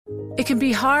It can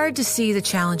be hard to see the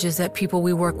challenges that people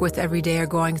we work with every day are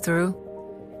going through.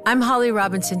 I'm Holly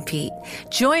Robinson Peete.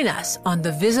 Join us on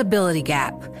The Visibility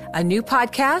Gap, a new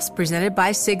podcast presented by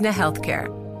Cigna Healthcare.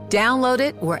 Download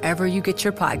it wherever you get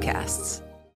your podcasts.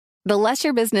 The less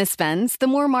your business spends, the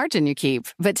more margin you keep.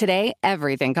 But today,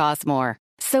 everything costs more.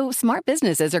 So smart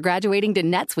businesses are graduating to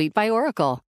NetSuite by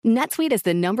Oracle. NetSuite is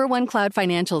the #1 cloud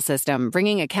financial system,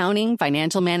 bringing accounting,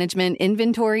 financial management,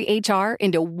 inventory, HR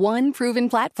into one proven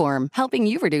platform, helping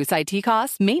you reduce IT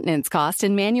costs, maintenance costs,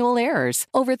 and manual errors.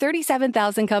 Over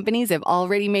 37,000 companies have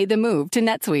already made the move to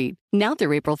NetSuite. Now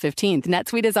through April 15th,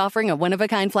 NetSuite is offering a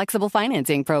one-of-a-kind flexible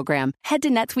financing program. Head to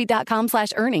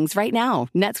netsuite.com/earnings right now.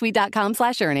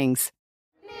 netsuite.com/earnings.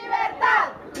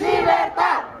 Libertad,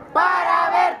 libertad, para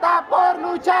Berta por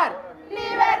luchar.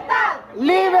 Libertad,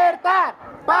 libertad.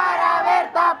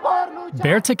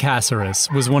 Berta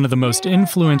Cáceres was one of the most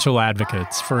influential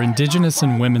advocates for indigenous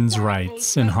and women's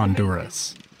rights in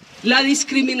Honduras. La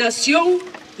discriminación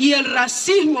y el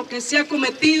racismo que se ha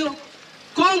cometido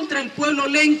contra el pueblo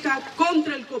lenca,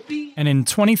 contra el copín. And in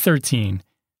 2013,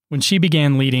 when she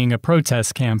began leading a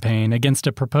protest campaign against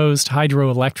a proposed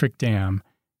hydroelectric dam,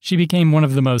 she became one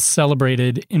of the most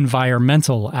celebrated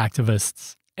environmental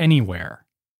activists anywhere.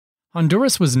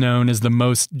 Honduras was known as the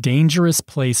most dangerous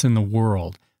place in the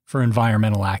world for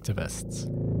environmental activists.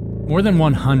 More than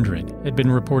 100 had been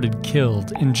reported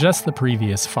killed in just the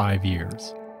previous 5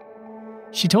 years.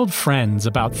 She told friends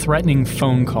about threatening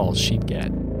phone calls she'd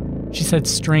get. She said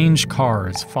strange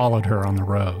cars followed her on the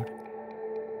road.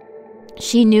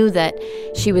 She knew that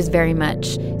she was very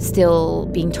much still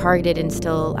being targeted and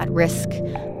still at risk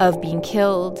of being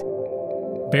killed.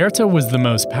 Berta was the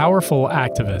most powerful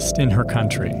activist in her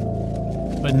country,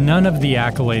 but none of the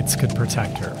accolades could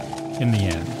protect her in the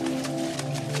end.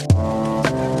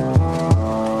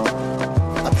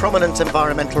 A prominent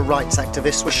environmental rights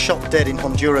activist was shot dead in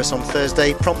Honduras on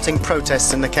Thursday, prompting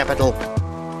protests in the capital.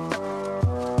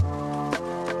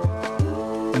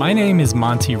 My name is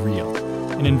Monty Reel,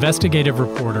 an investigative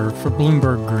reporter for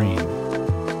Bloomberg Green.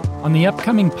 On the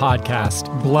upcoming podcast,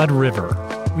 Blood River,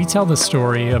 we tell the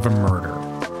story of a murder.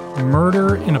 A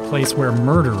murder in a place where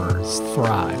murderers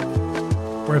thrive,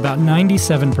 where about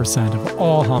 97% of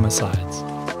all homicides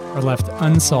are left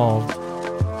unsolved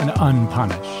and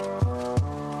unpunished.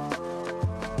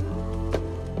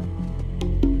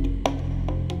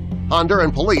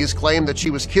 Honduran police claim that she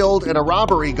was killed in a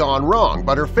robbery gone wrong,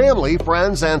 but her family,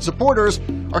 friends, and supporters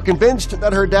are convinced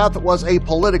that her death was a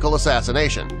political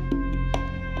assassination.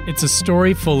 It's a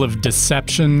story full of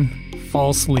deception,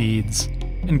 false leads,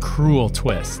 and cruel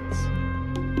twists.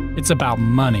 It's about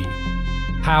money,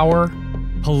 power,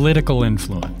 political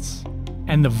influence,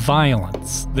 and the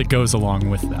violence that goes along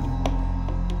with them.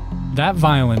 That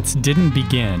violence didn't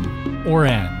begin or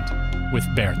end with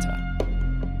Berta.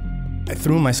 I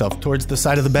threw myself towards the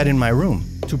side of the bed in my room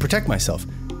to protect myself,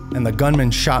 and the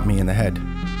gunman shot me in the head.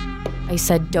 I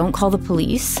said, don't call the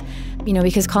police,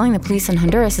 because calling the police in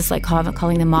Honduras is like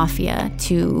calling the mafia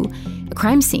to a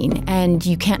crime scene, and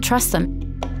you can't trust them.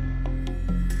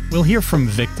 We'll hear from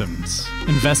victims,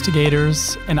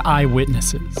 investigators, and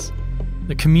eyewitnesses,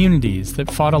 the communities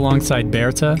that fought alongside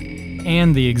Berta,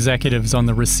 and the executives on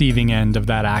the receiving end of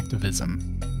that activism.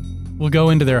 We'll go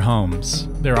into their homes,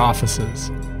 their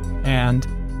offices, and,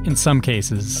 in some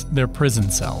cases, their prison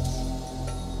cells.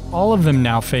 All of them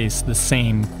now face the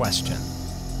same question.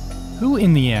 Who,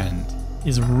 in the end,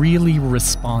 is really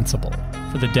responsible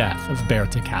for the death of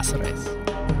Berta Cáceres?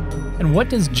 And what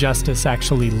does justice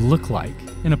actually look like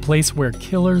in a place where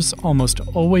killers almost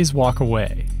always walk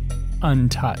away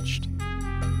untouched?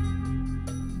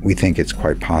 We think it's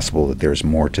quite possible that there's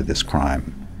more to this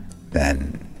crime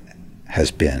than has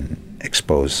been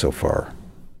exposed so far.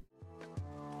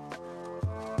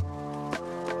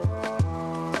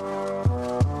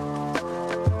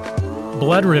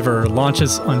 Blood River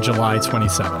launches on July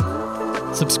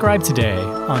 27th. Subscribe today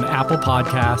on Apple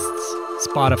Podcasts,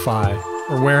 Spotify,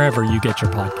 or wherever you get your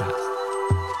podcasts.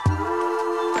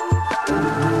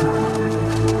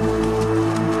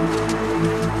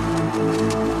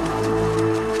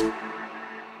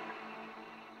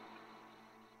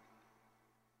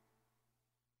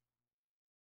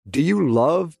 Do you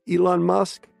love Elon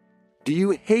Musk? Do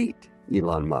you hate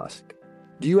Elon Musk?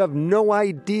 Do you have no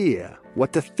idea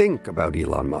what to think about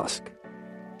Elon Musk?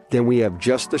 Then we have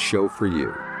just the show for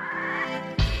you.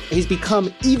 He's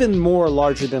become even more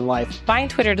larger than life. Buying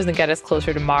Twitter doesn't get us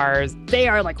closer to Mars. They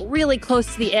are really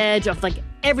close to the edge of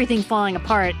everything falling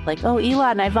apart. Oh,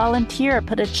 Elon, I volunteer.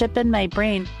 Put a chip in my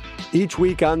brain. Each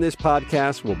week on this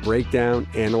podcast, we'll break down,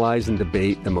 analyze, and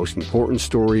debate the most important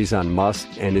stories on Musk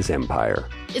and his empire.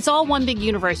 It's all one big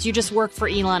universe. You just work for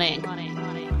Elon Inc.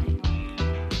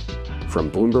 From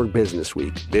Bloomberg Business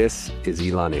Week, this is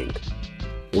Elon Inc.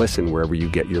 Listen wherever you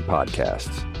get your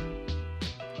podcasts.